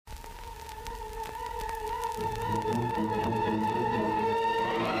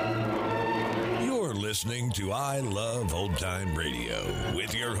listening to I Love Old Time Radio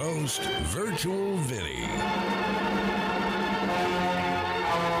with your host, Virtual Vinny.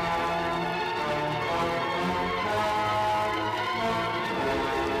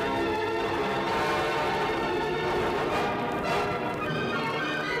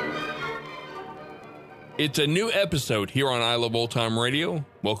 It's a new episode here on I Love Old Time Radio.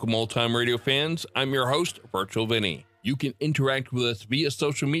 Welcome, Old Time Radio fans. I'm your host, Virtual Vinny. You can interact with us via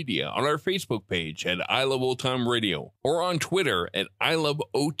social media on our Facebook page at I Love Old Time Radio or on Twitter at I Love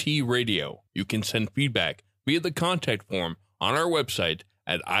OT Radio. You can send feedback via the contact form on our website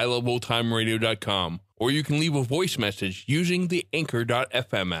at iloveoldtimeradio.com, or you can leave a voice message using the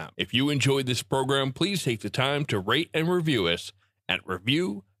Anchor.fm app. If you enjoyed this program, please take the time to rate and review us at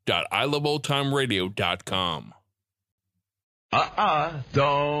review.iloveoldtimeradio.com.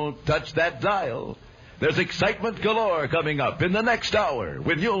 Don't touch that dial. There's excitement galore coming up in the next hour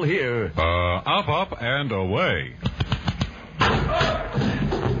when you'll hear... Up, and away.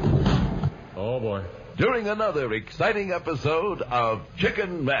 Oh, boy. During another exciting episode of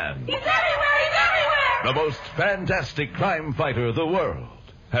Chicken Man. He's everywhere! The most fantastic crime fighter the world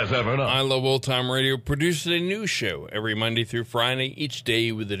has ever known. I Love Old Time Radio produces a new show every Monday through Friday, each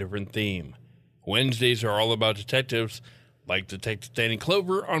day with a different theme. Wednesdays are all about detectives, like Detective Danny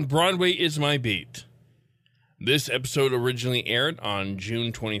Clover on Broadway is My Beat. This episode originally aired on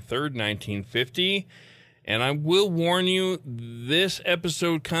June 23rd, 1950, and I will warn you, this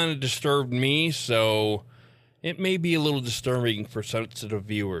episode kind of disturbed me, so it may be a little disturbing for sensitive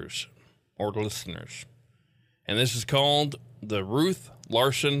viewers or listeners. And this is called The Ruth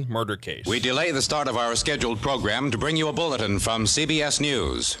Larson Murder Case. We delay the start of our scheduled program to bring you a bulletin from CBS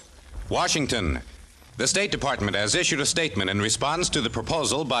News. Washington. The State Department has issued a statement in response to the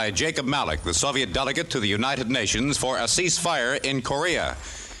proposal by Jacob Malik, the Soviet delegate to the United Nations, for a ceasefire in Korea.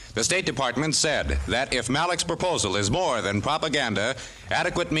 The State Department said that if Malik's proposal is more than propaganda,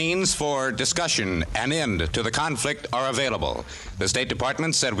 adequate means for discussion and end to the conflict are available. The State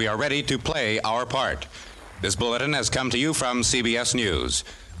Department said we are ready to play our part. This bulletin has come to you from CBS News.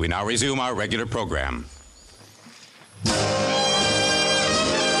 We now resume our regular program.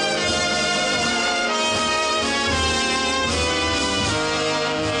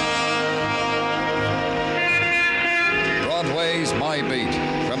 Broadway's My Beat.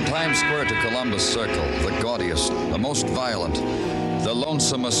 From Times Square to Columbus Circle, the gaudiest, the most violent, the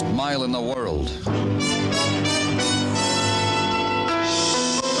lonesomest mile in the world.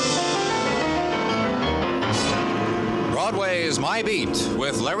 Broadway is My Beat,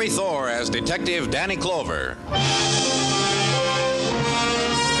 with Larry Thor as Detective Danny Clover.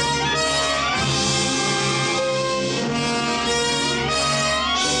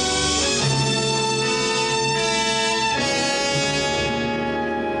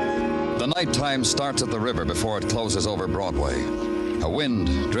 The nighttime starts at the river before it closes over Broadway. A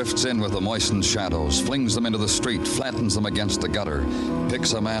wind drifts in with the moistened shadows, flings them into the street, flattens them against the gutter,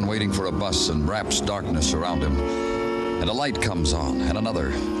 picks a man waiting for a bus and wraps darkness around him. And a light comes on, and another,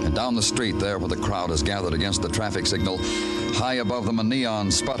 and down the street there where the crowd is gathered against the traffic signal, high above them a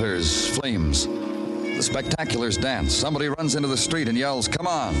neon sputters, flames. The spectaculars dance. Somebody runs into the street and yells, "Come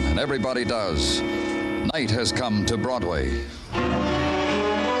on," and everybody does. Night has come to Broadway.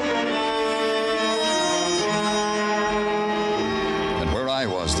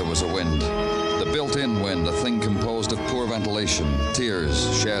 There was a wind, the built-in wind, a thing composed of poor ventilation, tears,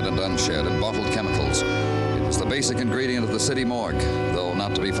 shed and unshed, and bottled chemicals. It was the basic ingredient of the city morgue, though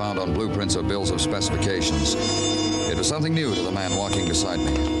not to be found on blueprints or bills of specifications. It was something new to the man walking beside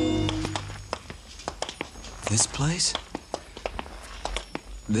me. This place?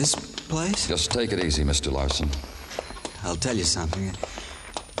 This place? Just take it easy, Mr. Larson. I'll tell you something.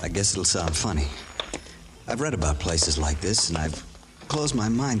 I guess it'll sound funny. I've read about places like this, and I've closed my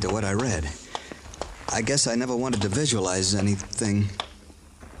mind to what I read. I guess I never wanted to visualize anything.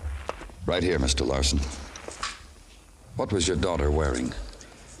 Right here, Mr. Larson. What was your daughter wearing?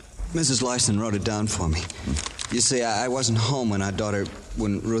 Mrs. Larson wrote it down for me. You see, I wasn't home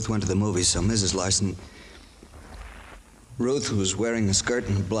when Ruth went to the movies, so Mrs. Larson... Ruth was wearing a skirt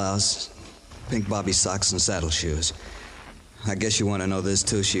and a blouse, pink bobby socks and saddle shoes. I guess you want to know this,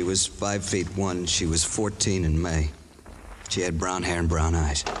 too. She was 5'1". She was 14 in May. She had brown hair and brown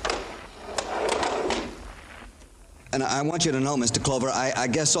eyes. And I want you to know, Mr. Clover, I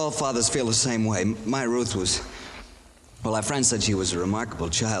guess all fathers feel the same way. My Ruth was... Well, our friend said she was a remarkable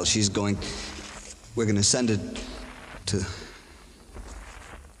child. We're going to send it to...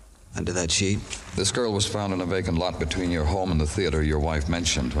 under that sheet. This girl was found in a vacant lot between your home and the theater your wife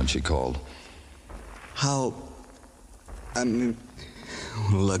mentioned when she called. How... I mean...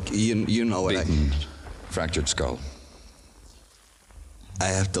 Look, you know what Beaten, Fractured skull. I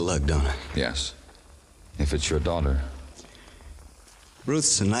have to look, don't I? Yes. If it's your daughter.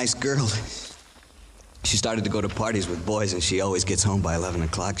 Ruth's a nice girl. She started to go to parties with boys, and she always gets home by 11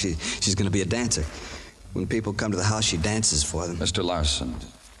 o'clock. She's going to be a dancer. When people come to the house, she dances for them. Mr. Larson.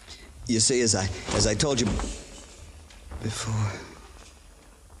 You see, as I told you before,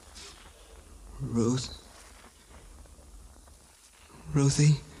 Ruthie?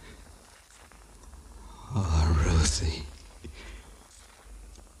 Oh, Ruthie.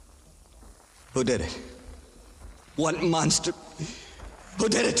 Who did it? What monster? Who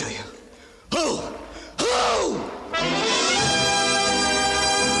did it to you? Who?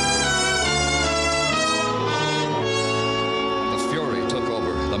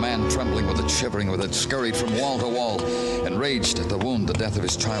 Man, trembling with it, shivering with it, scurried from wall to wall, enraged at the wound the death of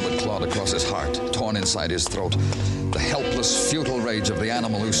his child had clawed across his heart, torn inside his throat. The helpless, futile rage of the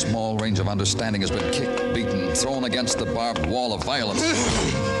animal whose small range of understanding has been kicked, beaten, thrown against the barbed wall of violence.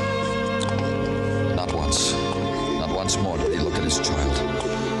 Not once more did he look at his child.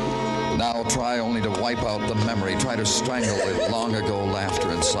 Now try only to wipe out the memory, try to strangle the long-ago laughter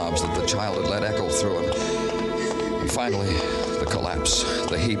and sobs that the child had let echo through him. And finally, the collapse,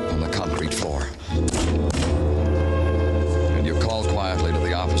 the heap on the concrete floor. And you call quietly to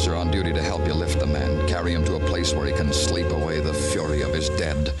the officer on duty to help you lift the man, carry him to a place where he can sleep away the fury of his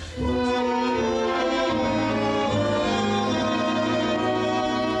dead.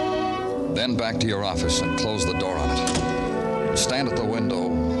 Then back to your office and close the door on it. Stand at the window,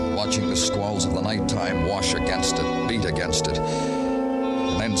 watching the squalls of the nighttime wash against it, beat against it,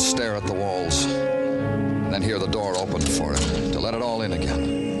 and then stare at the walls. Then hear the door open for it, to let it all in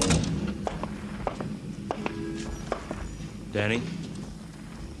again. Danny?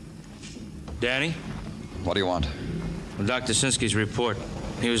 Danny? What do you want? Well, Dr. Sinsky's report.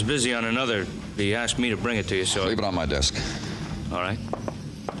 He was busy on another. He asked me to bring it to you, so... Leave it on my desk. All right.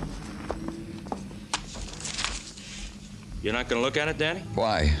 You're not going to look at it, Danny?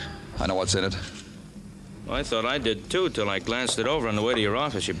 Why? I know what's in it. Well, I thought I did, too, till I glanced it over on the way to your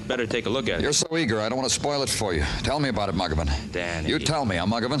office. You better take a look at it. You're so eager, I don't want to spoil it for you. Tell me about it, Muggavan. Danny. You tell me,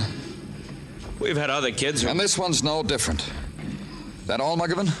 Muggavan. We've had other kids... And this one's no different. That all,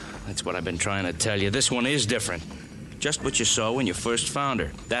 Muggavan? That's what I've been trying to tell you. This one is different. Just what you saw when you first found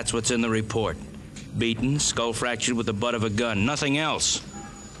her. That's what's in the report. Beaten, skull fractured with the butt of a gun. Nothing else.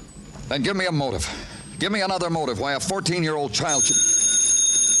 Then give me a motive. Give me another motive why a 14-year-old child should...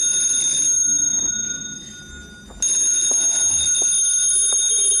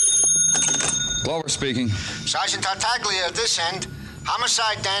 Clover speaking. Sergeant Tartaglia at this end.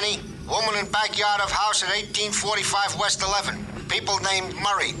 Homicide, Danny. Woman in backyard of house at 1845 West 11. People named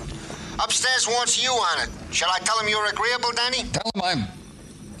Murray. Upstairs wants you on it. Shall I tell him you're agreeable, Danny? Tell him I'm...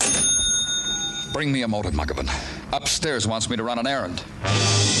 Bring me a motive, Muggavan. Upstairs wants me to run an errand.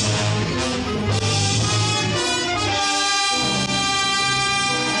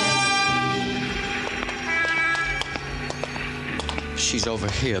 She's over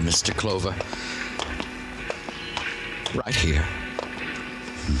here, Mr. Clover. Right here.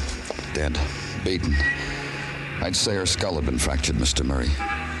 Dead. Beaten. I'd say her skull had been fractured, Mr. Murray.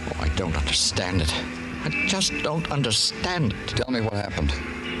 Oh, I don't understand it. I just don't understand it. Tell me what happened.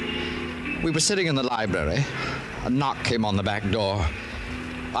 We were sitting in the library. A knock came on the back door.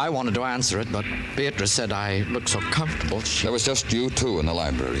 I wanted to answer it, but Beatrice said I looked so comfortable. There was just you two in the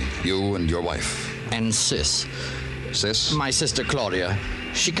library. You and your wife. And Sis. Sis? My sister Claudia.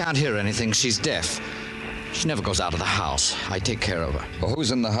 She can't hear anything. She's deaf. She never goes out of the house. I take care of her. Well,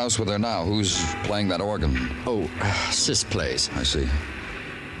 who's in the house with her now? Who's playing that organ? Oh, Sis plays. I see.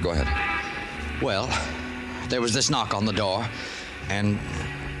 Go ahead. Well, there was this knock on the door, and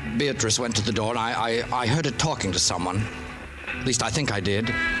Beatrice went to the door, and I heard her talking to someone. At least I think I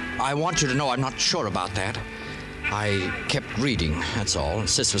did. I want you to know I'm not sure about that. I kept reading, that's all.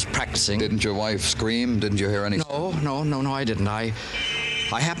 Sis was practicing. Didn't your wife scream? Didn't you hear anything? No, I didn't.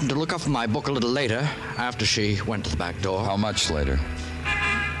 I happened to look up from my book a little later, after she went to the back door. How much later?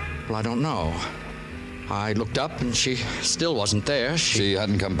 Well, I don't know. I looked up, and she still wasn't there. She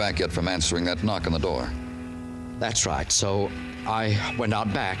hadn't come back yet from answering that knock on the door. That's right. So I went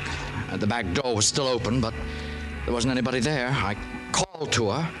out back. The back door was still open, but there wasn't anybody there. I called to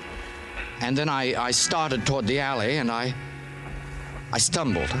her, and then I started toward the alley, and I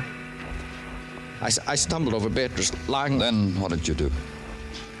stumbled. I stumbled over Beatrice lying... Then what did you do?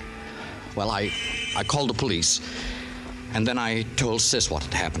 Well, I called the police, and then I told Sis what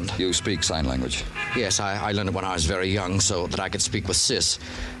had happened. You speak sign language? Yes, I learned it when I was very young so that I could speak with Sis.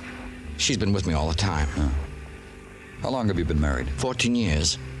 She's been with me all the time. How long have you been married? 14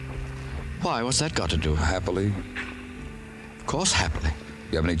 years. Why? What's that got to do? Happily. Of course, happily.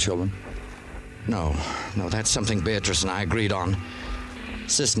 You have any children? No, that's something Beatrice and I agreed on.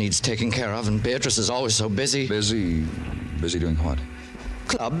 Sis needs taking care of, and Beatrice is always so busy. Busy doing what?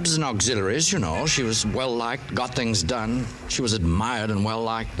 Clubs and auxiliaries, you know. She was well-liked, got things done. She was admired and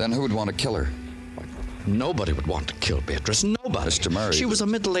well-liked. Then who would want to kill her? Nobody would want to kill Beatrice. Nobody. Mr. Murray. She was a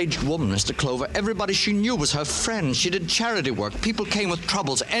middle-aged woman, Mr. Clover. Everybody she knew was her friend. She did charity work. People came with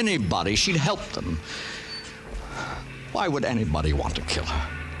troubles. Anybody. She'd help them. Why would anybody want to kill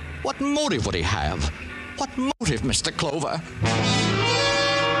her? What motive would he have? What motive, Mr. Clover?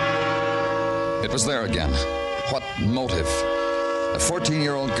 It was there again. What motive? A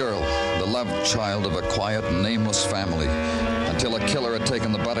 14-year-old girl, the loved child of a quiet, nameless family, until a killer had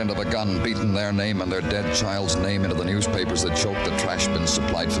taken the butt end of a gun, beaten their name and their dead child's name into the newspapers that choked the trash bins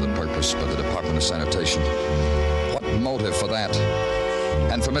supplied for the purpose by the Department of Sanitation. What motive for that?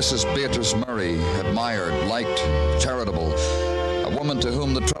 And for Mrs. Beatrice Murray, admired, liked, charitable, a woman to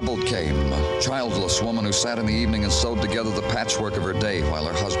whom the trouble came, a childless woman who sat in the evening and sewed together the patchwork of her day while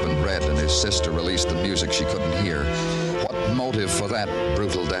her husband read and his sister released the music she couldn't hear. What motive for that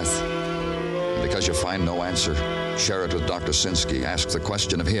brutal death? And because you find no answer, share it with Dr. Sinsky. Ask the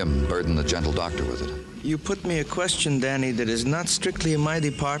question of him, burden the gentle doctor with it. You put me a question, Danny, that is not strictly in my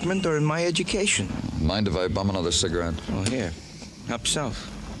department or in my education. Mind if I bum another cigarette? Well, here. Help yourself.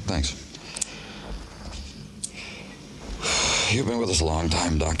 Thanks. You've been with us a long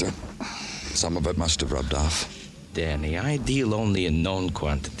time, Doctor. Some of it must have rubbed off. Danny, I deal only in known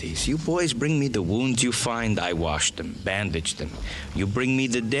quantities. You boys bring me the wounds you find, I wash them, bandage them. You bring me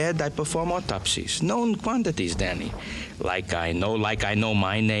the dead, I perform autopsies. Known quantities, Danny. Like I know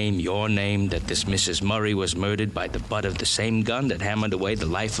my name, your name, that this Mrs. Murray was murdered by the butt of the same gun that hammered away the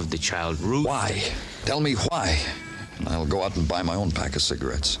life of the child Ruth. Why? Tell me why. And I'll go out and buy my own pack of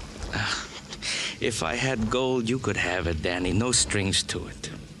cigarettes. If I had gold, you could have it, Danny. No strings to it.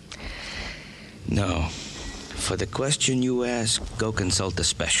 No. For the question you ask, go consult a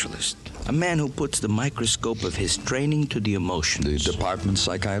specialist. A man who puts the microscope of his training to the emotions. The department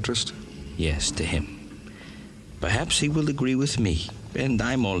psychiatrist? Yes, to him. Perhaps he will agree with me. And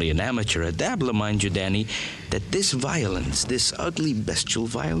I'm only an amateur, a dabbler, mind you, Danny, that this violence, this ugly, bestial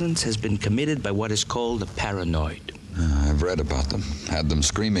violence, has been committed by what is called a paranoid. I've read about them. Had them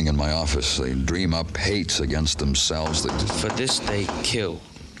screaming in my office. They dream up hates against themselves. For this, they kill.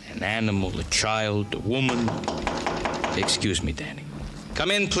 An animal, a child, a woman. Excuse me, Danny. Come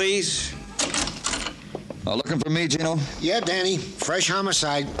in, please. Looking for me, Gino? Yeah, Danny. Fresh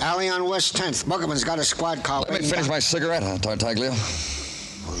homicide. Alley on West 10th. Muggerman's got a squad car. Let me finish my cigarette, Tartaglia.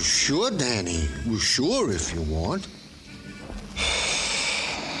 Well, sure, Danny. Well, sure, if you want.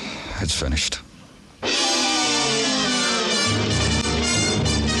 It's finished.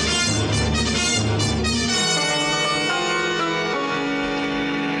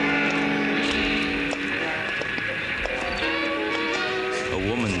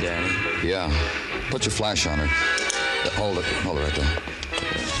 Yeah. Put your flash on her. Hold it right there.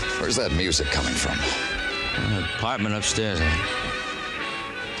 Where's that music coming from? Apartment upstairs,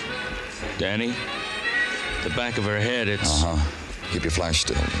 Danny? The back of her head, it's... Keep your flash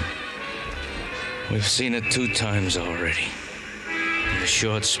still. We've seen it 2 times already. In a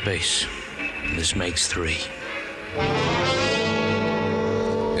short space. This makes 3.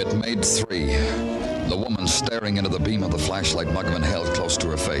 It made 3. The woman staring into the beam of the flashlight Mugman held close to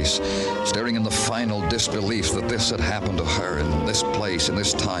her face, staring in the final disbelief that this had happened to her in this place, in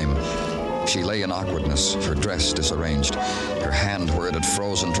this time. She lay in awkwardness, her dress disarranged, her hand where it had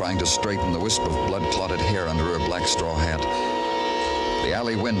frozen trying to straighten the wisp of blood-clotted hair under her black straw hat. The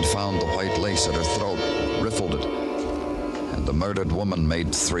alley wind found the white lace at her throat, riffled it, and the murdered woman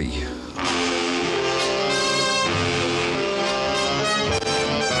made 3.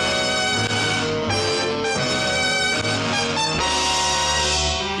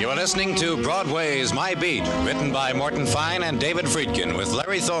 Listening to Broadway's My Beat, written by Morton Fine and David Friedkin, with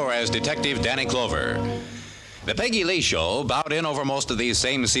Larry Thor as Detective Danny Clover. The Peggy Lee Show bowed in over most of these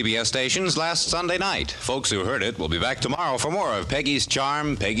same CBS stations last Sunday night. Folks who heard it will be back tomorrow for more of Peggy's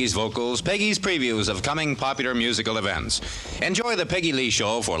charm, Peggy's vocals, Peggy's previews of coming popular musical events. Enjoy the Peggy Lee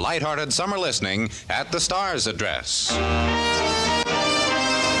Show for lighthearted summer listening at the Star's address.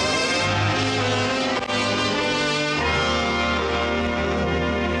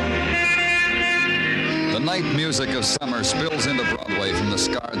 The night music of summer spills into Broadway from the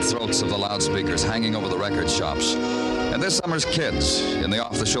scarred throats of the loudspeakers hanging over the record shops. And this summer's kids, in the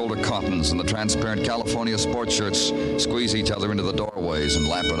off-the-shoulder cottons and the transparent California sports shirts, squeeze each other into the doorways and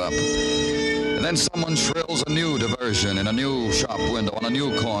lap it up. And then someone shrills a new diversion in a new shop window on a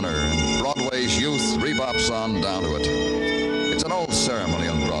new corner, and Broadway's youth reboops on down to it. It's an old ceremony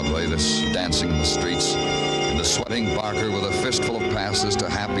on Broadway, this dancing in the streets, and the sweating barker with a fistful of passes to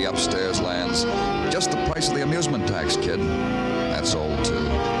happy upstairs lands. Just the price of the amusement tax, kid. That's old, too.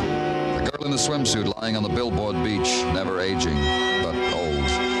 The girl in the swimsuit lying on the billboard beach, never aging, but old.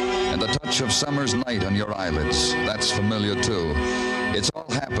 And the touch of summer's night on your eyelids, that's familiar, too. It's all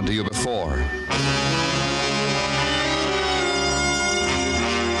happened to you before.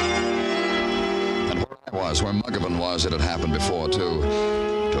 And where I was, where Muggavan was, it had happened before, too.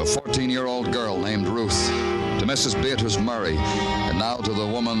 To a 14-year-old girl named Ruth, to Mrs. Beatrice Murray, and now to the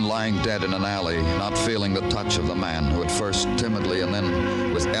woman lying dead in an alley, not feeling the touch of the man who had first timidly and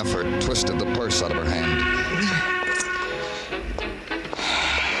then with effort twisted the purse out of her hand.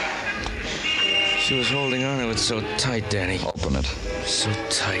 She was holding on to it so tight, Danny. Open it. So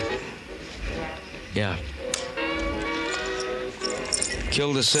tight. Yeah.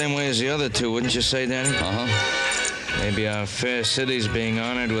 Killed the same way as the other two, wouldn't you say, Danny? Uh-huh. Maybe our fair city's being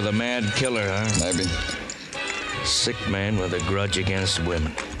honored with a mad killer, huh? Maybe. Sick man with a grudge against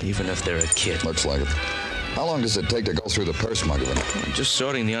women, even if they're a kid. Looks like it. How long does it take to go through the purse, Muggavan? I'm just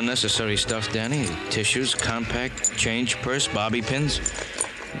sorting the unnecessary stuff, Danny. Tissues, compact, change purse, bobby pins.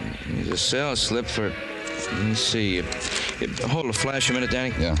 There's a sales slip for... Let me see. Hold a flash a minute,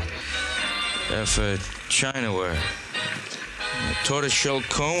 Danny. Yeah. For China ware. A tortoiseshell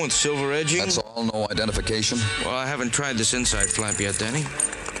comb with silver edging. That's all? No identification? Well, I haven't tried this inside flap yet, Danny.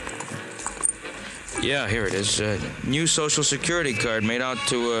 Yeah, here it is. New Social Security card made out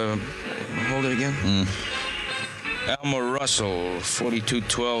to, hold it again? Alma Russell,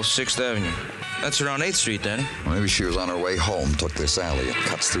 4212 6th Avenue. That's around 8th Street, Danny. Well, maybe she was on her way home, took this alley. It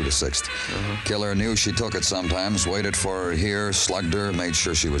cuts through to 6th. Killer knew she took it sometimes, waited for her here, slugged her, made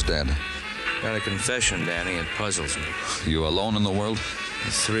sure she was dead. Got a confession, Danny. It puzzles me. You alone in the world?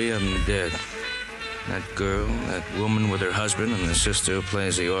 The three of them dead. That girl, that woman with her husband, and the sister who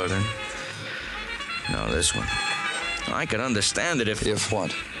plays the organ. No, this one. I could understand it if... If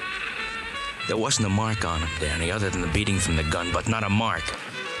what? There wasn't a mark on him, Danny, other than the beating from the gun, but not a mark.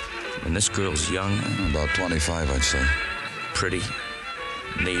 And this girl's young. About 25, I'd say. Pretty,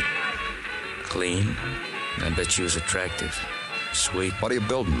 neat, clean. I bet she was attractive. Sweet. What are you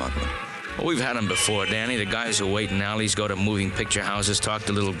building, Muggavan? Well, we've had them before, Danny. The guys who wait in alleys, go to moving picture houses, talk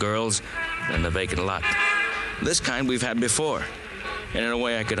to little girls, and the vacant lot. This kind we've had before. And in a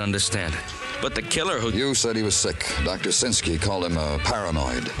way I could understand it. But the killer who... You said he was sick. Dr. Sinsky called him a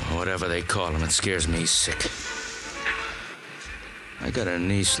paranoid. Whatever they call him, it scares me sick. I got a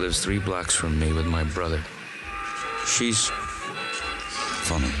niece lives 3 blocks from me with my brother. She's...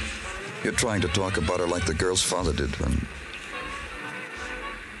 Funny. You're trying to talk about her like the girl's father did when...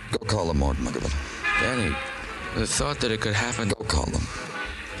 Go call them, Mort Muggavan. Danny, the thought that it could happen... Go call them.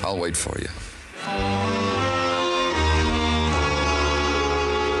 I'll wait for you.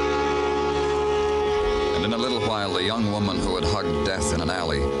 And in a little while, the young woman who had hugged death in an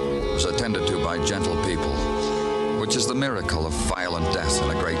alley was attended to by gentle people, which is the miracle of violent death in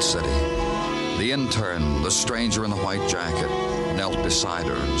a great city. The intern, the stranger in the white jacket, knelt beside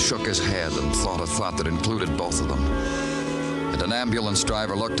her and shook his head and thought a thought that included both of them. And an ambulance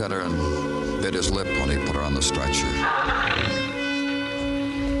driver looked at her and bit his lip when he put her on the stretcher.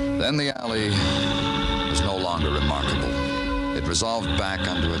 Then the alley was no longer remarkable. It resolved back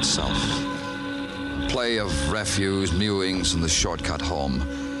unto itself. Play of refuse, mewings, and the shortcut home.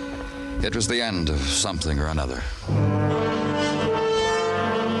 It was the end of something or another.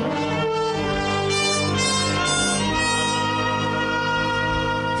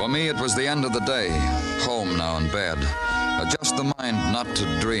 For me, it was the end of the day. Home now in bed. Adjust the mind not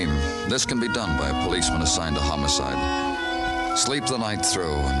to dream. This can be done by a policeman assigned to homicide. Sleep the night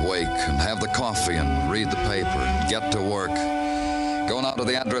through and wake and have the coffee and read the paper and get to work. Go now to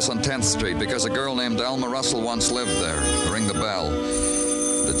the address on 10th Street because a girl named Alma Russell once lived there. Ring the bell.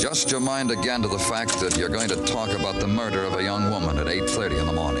 Adjust your mind again to the fact that you're going to talk about the murder of a young woman at 8:30 in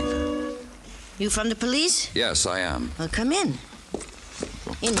the morning. You from the police? Yes, I am. Well, come in.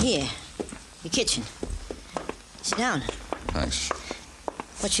 In here. The kitchen. Sit down. Thanks.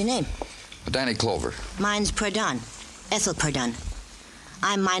 What's your name? Danny Clover. Mine's Perdon. Ethel Perdon.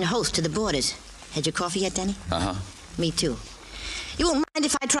 I'm mine host to the Borders. Had your coffee yet, Danny? Uh-huh. Me too. You won't mind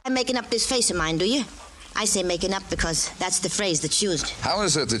if I try making up this face of mine, do you? I say making up because that's the phrase that's used. How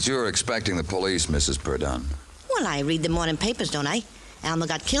is it that you're expecting the police, Mrs. Perdon? Well, I read the morning papers, don't I? Alma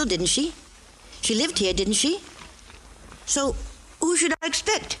got killed, didn't she? She lived here, didn't she? So, who should I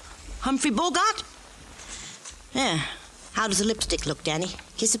expect? Humphrey Bogart? Yeah. How does the lipstick look, Danny?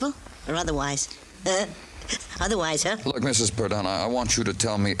 Kissable or otherwise? Otherwise, huh? Look, Mrs. Purdon, I want you to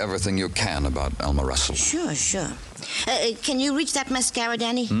tell me everything you can about Alma Russell. Sure. Can you reach that mascara,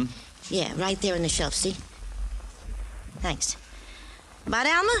 Danny? Yeah, right there on the shelf, see? Thanks. About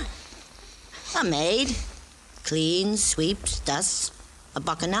Alma? A maid. Cleans, sweeps, dusts.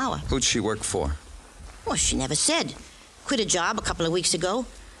 $1 an hour. Who'd she work for? Well, she never said. Quit a job a couple of weeks ago.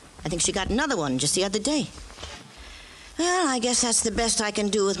 I think she got another one just the other day. Well, I guess that's the best I can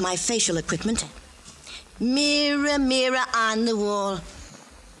do with my facial equipment. Mirror, mirror on the wall.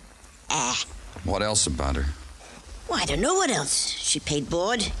 What else about her? Well, I don't know what else. She paid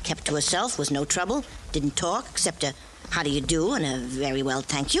board, kept to herself, was no trouble, didn't talk except a how do you do and a very well,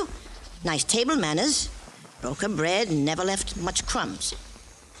 thank you. Nice table manners. Broke her bread and never left much crumbs.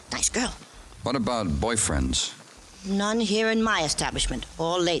 Nice girl. What about boyfriends? None here in my establishment.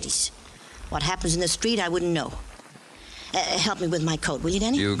 All ladies. What happens in the street, I wouldn't know. Help me with my coat, will you,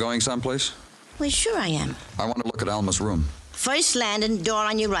 Danny? You going someplace? Well, sure I am. I want to look at Alma's room. First landing, door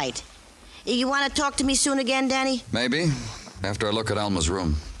on your right. You want to talk to me soon again, Danny? Maybe. After I look at Alma's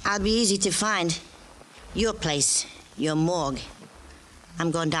room. I'll be easy to find. Your place. Your morgue.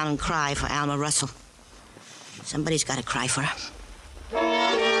 I'm going down and cry for Alma Russell. Somebody's got to cry for her.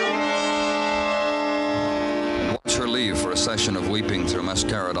 Watch her leave for a session of weeping through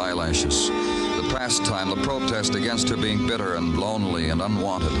mascaraed eyelashes. The pastime, the protest against her being bitter and lonely and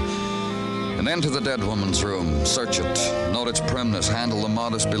unwanted. And enter the dead woman's room. Search it. Note its primness. Handle the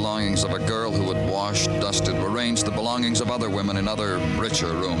modest belongings of a girl who had washed, dusted, arranged the belongings of other women in other,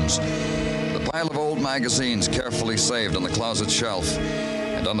 richer rooms. The pile of old magazines carefully saved on the closet shelf.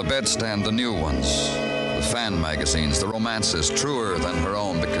 And on the bedstand, the new ones. The fan magazines, the romances, truer than her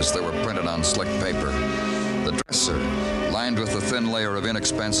own because they were printed on slick paper. The dresser, lined with a thin layer of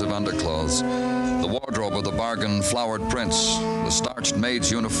inexpensive underclothes. The wardrobe of the bargain flowered prints. The starched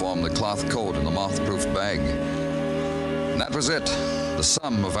maid's uniform, the cloth coat, and the moth-proof bag. And that was it, the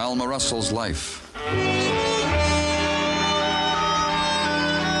sum of Alma Russell's life.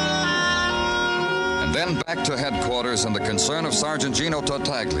 And then back to headquarters and the concern of Sergeant Gino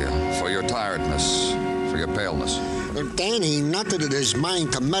Tartaglia for your tiredness, for your paleness. Danny, not that it is mine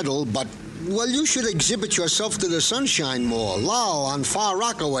to meddle, but, well, you should exhibit yourself to the Sunshine Mall, loll on Far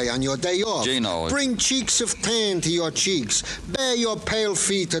Rockaway on your day off. Gino. Bring cheeks of tan to your cheeks. Bare your pale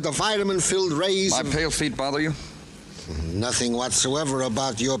feet to the vitamin-filled rays. My pale feet bother you? Nothing whatsoever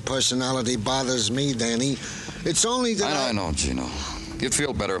about your personality bothers me, Danny. It's only that I know, Gino. You'd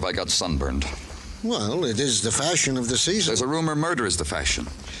feel better if I got sunburned. Well, it is the fashion of the season. There's a rumor murder is the fashion.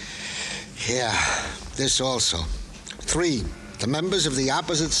 Yeah, this also. 3, the members of the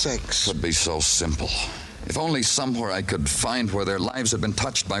opposite sex. It would be so simple. If only somewhere I could find where their lives had been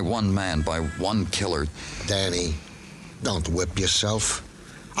touched by one man, by one killer. Danny, don't whip yourself.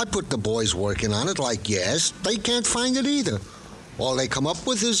 I put the boys working on it like you asked. They can't find it either. All they come up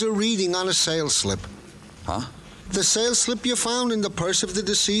with is a reading on a sales slip. Huh? The sales slip you found in the purse of the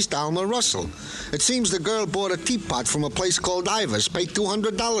deceased Alma Russell. It seems the girl bought a teapot from a place called Ivar's, paid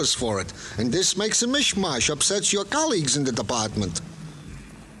 $200 for it. And this makes a mishmash, upsets your colleagues in the department.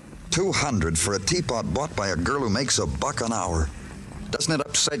 $200 for a teapot bought by a girl who makes $1 an hour. Doesn't it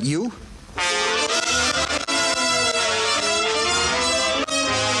upset you?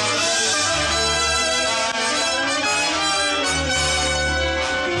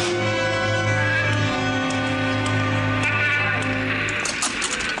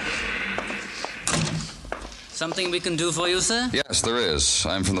 Something we can do for you, sir? Yes, there is.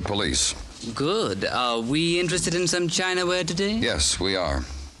 I'm from the police. Good. Are we interested in some Chinaware today? Yes, we are.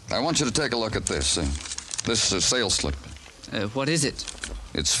 I want you to take a look at this. This sales slip. What is it?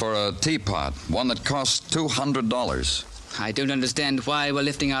 It's for a teapot, one that costs $200. I don't understand why we're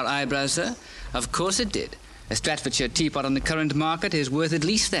lifting our eyebrows, sir. Of course it did. A Stratfordshire teapot on the current market is worth at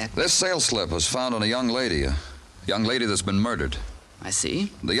least that. This sales slip was found on a young lady that's been murdered. I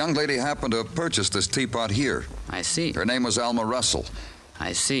see. The young lady happened to have purchased this teapot here. I see. Her name was Alma Russell.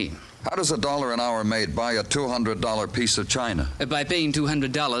 I see. How does $1 an hour maid buy a $200 piece of china? By paying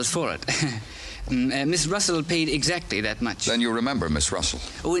 $200 for it. Miss Russell paid exactly that much. Then you remember Miss Russell?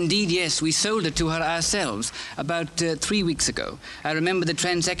 Oh, indeed, yes. We sold it to her ourselves about 3 weeks ago. I remember the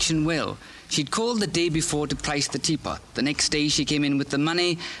transaction well. She'd called the day before to price the teapot. The next day she came in with the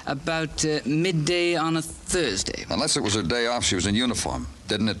money about midday on a Thursday. Unless it was her day off, she was in uniform.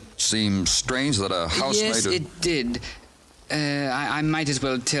 Didn't it seem strange that a housemaid... Yes, it did. I might as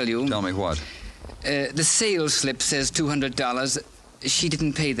well tell you. Tell me what? The sales slip says $200. she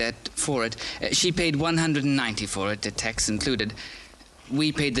didn't pay that for it. She paid $190 for it, tax included.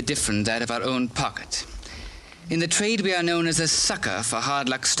 We paid the difference out of our own pocket. In the trade, we are known as a sucker for hard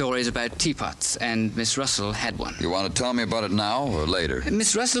luck stories about teapots, and Miss Russell had one. You want to tell me about it now or later?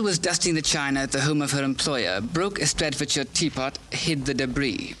 Miss Russell was dusting the china at the home of her employer, broke a Stratfordshire teapot, hid the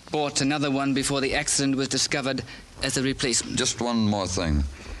debris, bought another one before the accident was discovered as a replacement. Just one more thing.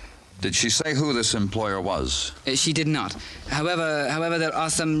 Did she say who this employer was? She did not. However, there are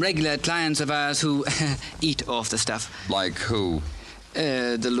some regular clients of ours who eat off the stuff. Like who?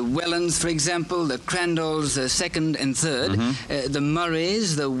 The Llewellyns, for example, the Crandalls, second and third, the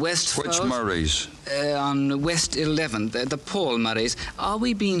Murrays, the Westfalls. Which Murrays? On West 11th, the Paul Murrays. Are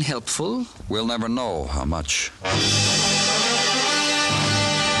we being helpful? We'll never know how much.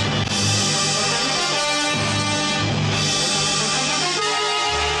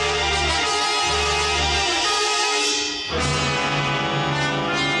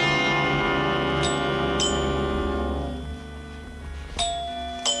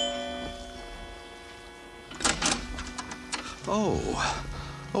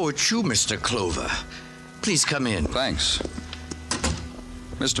 Oh, it's you, Mr. Clover. Please come in. Thanks.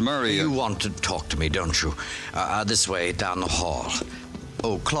 Mr. Murray... You want to talk to me, don't you? This way, down the hall.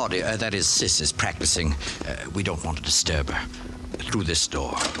 Oh, Claudia, that is Sis, is practicing. We don't want to disturb her. Through this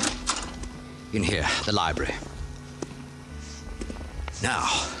door. In here, the library. Now,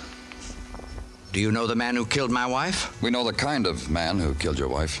 do you know the man who killed my wife? We know the kind of man who killed your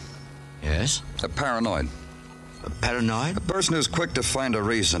wife. Yes? A paranoid. A paranoid? A person who's quick to find a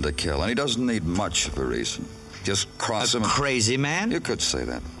reason to kill, and he doesn't need much of a reason. Just cross him. A crazy man? You could say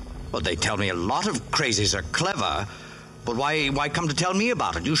that. Well, they tell me a lot of crazies are clever, but why come to tell me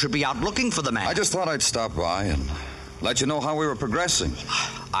about it? You should be out looking for the man. I just thought I'd stop by and let you know how we were progressing.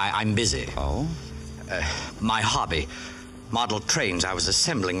 I'm busy. Oh? My hobby. Model trains. I was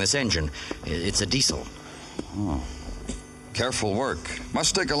assembling this engine. It's a diesel. Oh. Careful work.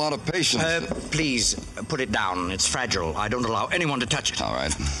 Must take a lot of patience. Please, put it down. It's fragile. I don't allow anyone to touch it. All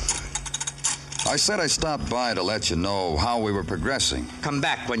right. I said I stopped by to let you know how we were progressing. Come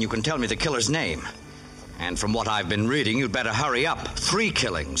back when you can tell me the killer's name. And from what I've been reading, you'd better hurry up. 3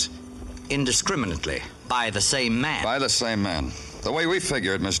 killings. Indiscriminately. By the same man. By the same man. The way we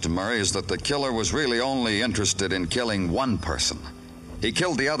figure it, Mr. Murray, is that the killer was really only interested in killing one person. He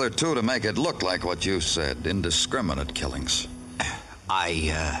killed the other 2 to make it look like what you said, indiscriminate killings.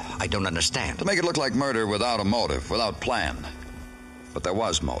 I don't understand. To make it look like murder without a motive, without plan. But there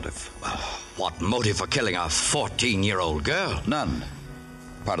was motive. Well, what motive for killing a 14-year-old girl? None.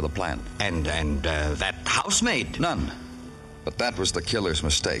 Part of the plan. And that housemaid? None. But that was the killer's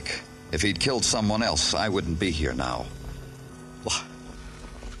mistake. If he'd killed someone else, I wouldn't be here now. What?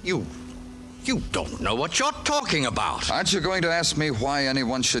 You don't know what you're talking about. Aren't you going to ask me why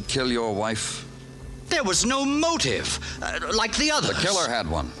anyone should kill your wife? There was no motive, like the others. The killer had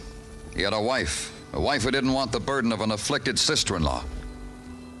one. He had a wife who didn't want the burden of an afflicted sister-in-law.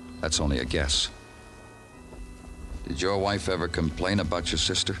 That's only a guess. Did your wife ever complain about your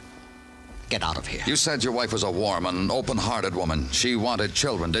sister? Get out of here. You said your wife was a warm and open-hearted woman. She wanted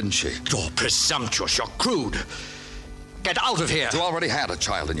children, didn't she? You're presumptuous. You're crude. Get out of here. You already had a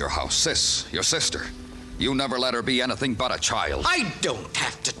child in your house, Sis, your sister. You never let her be anything but a child. I don't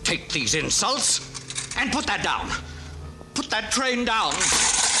have to take these insults. And put that down. Put that train down.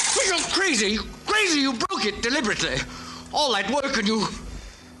 You're crazy. Crazy. You broke it deliberately. All that work and you...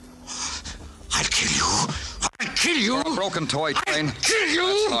 I'll kill you. I'll kill you. You're a broken toy train. I'll kill you.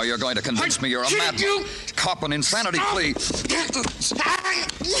 That's how you're going to convince me you're a madman. You. Cop an insanity plea.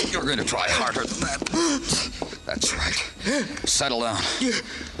 You're going to try harder than that. That's right. Settle down. You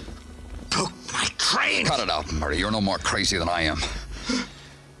broke my train. Cut it out, Murray. You're no more crazy than I am.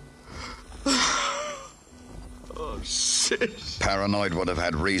 Oh, Sis. Paranoid would have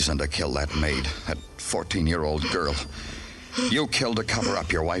had reason to kill that maid, that 14-year-old girl. You killed to cover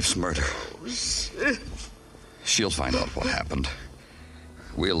up your wife's murder. Oh, Sis. She'll find out what happened.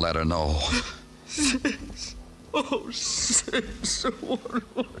 We'll let her know. Sis. Oh, Sis. What have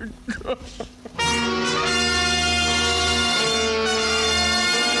I done?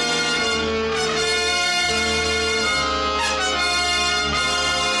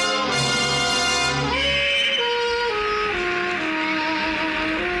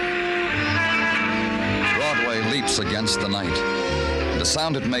 Leaps against the night. The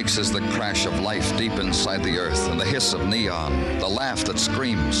sound it makes is the crash of life deep inside the earth, and the hiss of neon, the laugh that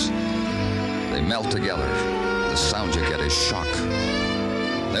screams. They melt together. The sound you get is shock.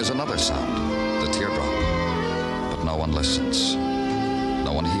 There's another sound, the teardrop. But no one listens.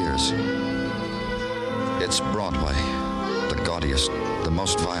 No one hears. It's Broadway, the God bloodiest, the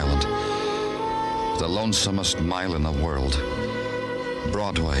most violent, the lonesomest mile in the world.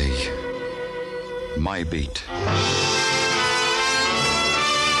 Broadway, my beat.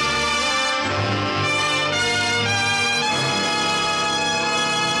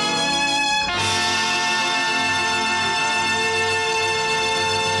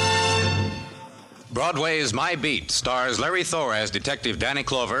 Broadway's My Beat stars Larry Thor as Detective Danny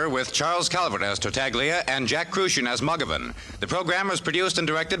Clover with Charles Calvert as Tartaglia and Jack Crucian as Muggavan. The program was produced and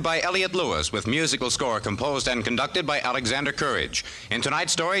directed by Elliott Lewis with musical score composed and conducted by Alexander Courage. In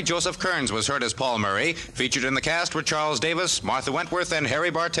tonight's story, Joseph Kearns was heard as Paul Murray. Featured in the cast were Charles Davis, Martha Wentworth, and Harry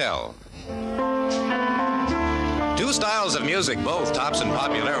Bartell. Two styles of music, both tops in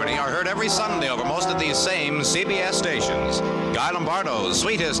popularity, are heard every Sunday over most of these same CBS stations. Guy Lombardo's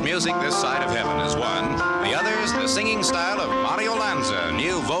Sweetest Music This Side of Heaven is one. The other's the singing style of Mario Lanza,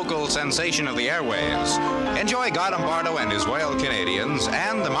 new vocal sensation of the airwaves. Enjoy Guy Lombardo and his Royal Canadians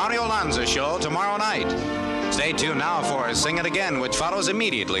and the Mario Lanza Show tomorrow night. Stay tuned now for Sing It Again, which follows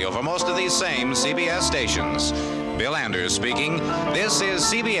immediately over most of these same CBS stations. Bill Anders speaking. This is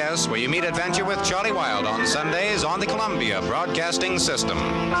CBS, where you meet adventure with Charlie Wilde on Sundays on the Columbia Broadcasting System.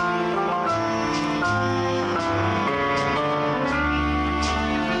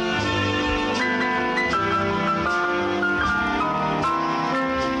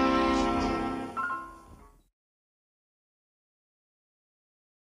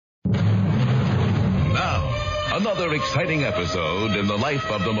 Another exciting episode in the life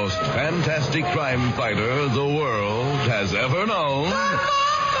of the most fantastic crime fighter the world has ever known.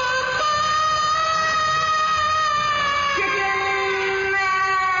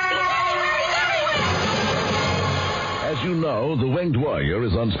 As you know, the Winged Warrior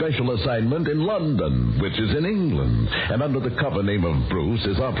is on special assignment in London, which is in England, and under the cover name of Bruce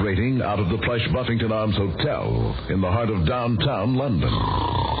is operating out of the plush Buffington Arms Hotel in the heart of downtown London.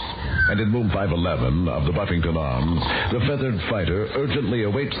 And in room 511 of the Buffington Arms, the feathered fighter urgently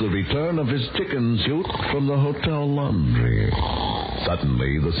awaits the return of his chicken suit from the hotel laundry.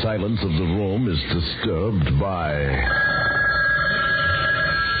 Suddenly, the silence of the room is disturbed by...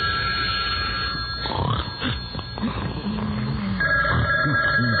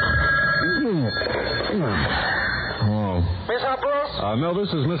 Oh. Mr. Bruce? No, this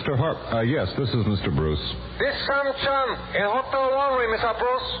is Mr. yes, this is Mr. Bruce. This Sam Chan in Hotel Laundry, Mr.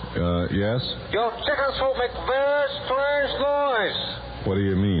 Bruce. Yes? Your chicken soup make very strange noise. What do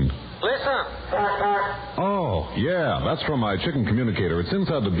you mean? Listen. Oh, yeah, that's from my chicken communicator. It's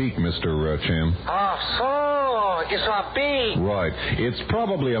inside the beak, Mr. Chan. So it's a beak. Right. It's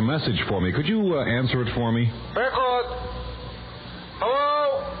probably a message for me. Could you answer it for me? Very good.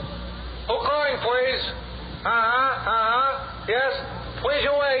 Hello? Who calling, please? Yes, please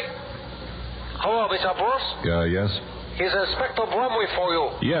you wait. Hello, Mr. Bruce? Yes? He's Inspector Bromley for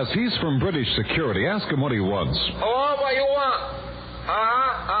you. Yes, he's from British Security. Ask him what he wants. Hello, what you want?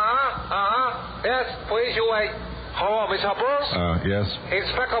 Yes, please you wait. Hello, Mr. Bruce? Yes?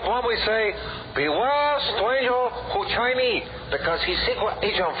 Inspector Bromley say, beware stranger who Chinese, because he's secret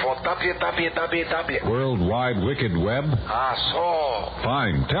agent for www. World Wide Wicked Web? So.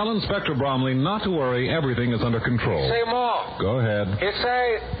 Fine. Tell Inspector Bromley not to worry. Everything is under control. Say more. Go ahead. He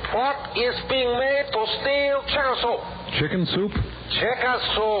say, what is being made to steal chicken soup? Chicken soup? Chicken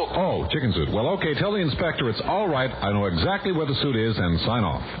soup. Oh, chicken soup. Well, okay, tell the inspector it's all right. I know exactly where the suit is, and sign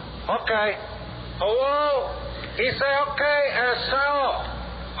off. Okay. Hello? He say okay and sign off.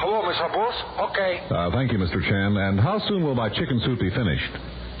 Hello, Mr. Bruce. Okay. Thank you, Mr. Chan. And how soon will my chicken soup be finished?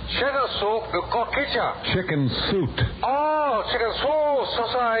 Chicken soup, you go kitchen. Chicken suit. Oh, chicken soup. So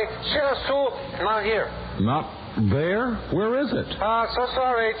sorry. Chicken soup, not here. Not there? Where is it? So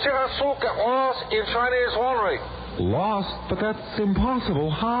sorry. Chicken soup get lost in Chinese laundry. Lost? But that's impossible.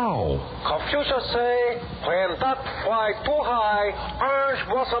 How? Confucius say, when duck fly too high, orange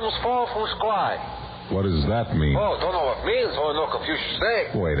blossoms fall from sky. What does that mean? Oh, don't know what it means. Oh, no, Confucius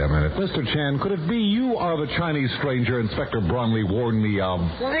say. Wait a minute. Mr. Chan, could it be you are the Chinese stranger Inspector Bromley warned me of?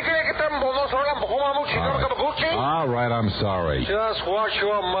 All right, I'm sorry. Just watch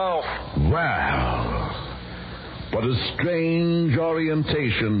your mouth. Well, what a strange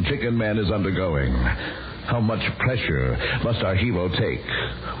orientation Chicken Man is undergoing. How much pressure must our hero take?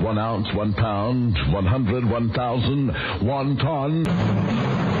 1 ounce, 1 pound, 100, 1,000, 1 ton.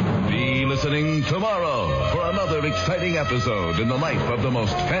 Be listening tomorrow for another exciting episode in the life of the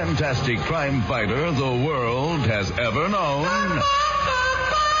most fantastic crime fighter the world has ever known.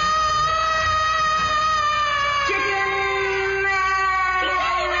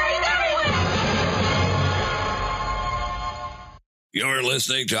 You're You're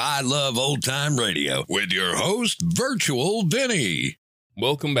listening to I Love Old Time Radio with your host, Virtual Vinny.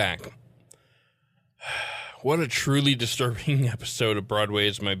 Welcome back. What a truly disturbing episode of Broadway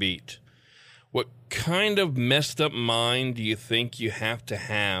is My Beat. What kind of messed up mind do you think you have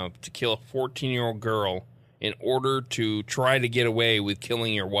to kill a 14-year-old girl in order to try to get away with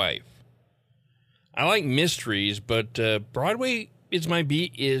killing your wife? I like mysteries, but Broadway is My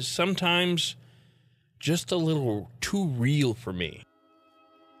Beat is sometimes just a little too real for me.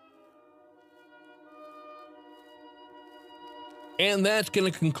 And that's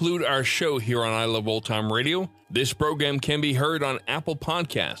going to conclude our show here on I Love Old Time Radio. This program can be heard on Apple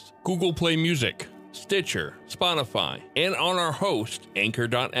Podcasts, Google Play Music, Stitcher, Spotify, and on our host,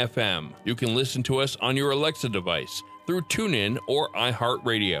 Anchor.fm. You can listen to us on your Alexa device through TuneIn or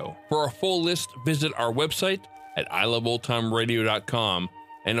iHeartRadio. For a full list, visit our website at iloveoldtimeradio.com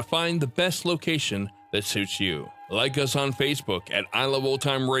and to find the best location that suits you. Like us on Facebook at I Love Old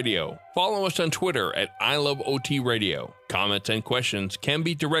Time Radio. Follow us on Twitter at I Love OT Radio. Comments and questions can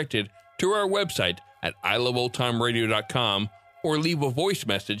be directed to our website at iloveoldtimeradio.com or leave a voice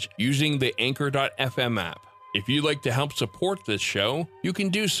message using the Anchor.fm app. If you'd like to help support this show, you can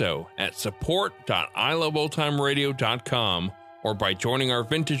do so at support.iloveoldtimeradio.com or by joining our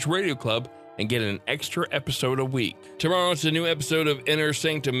Vintage Radio Club and get an extra episode a week. Tomorrow it's a new episode of Inner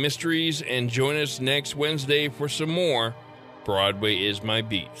Sanctum Mysteries, and join us next Wednesday for some more Broadway is My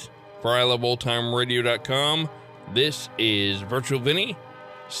Beat. For iloveoldtimeradio.com, this is Virtual Vinny,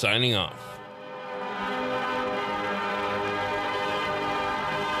 signing off.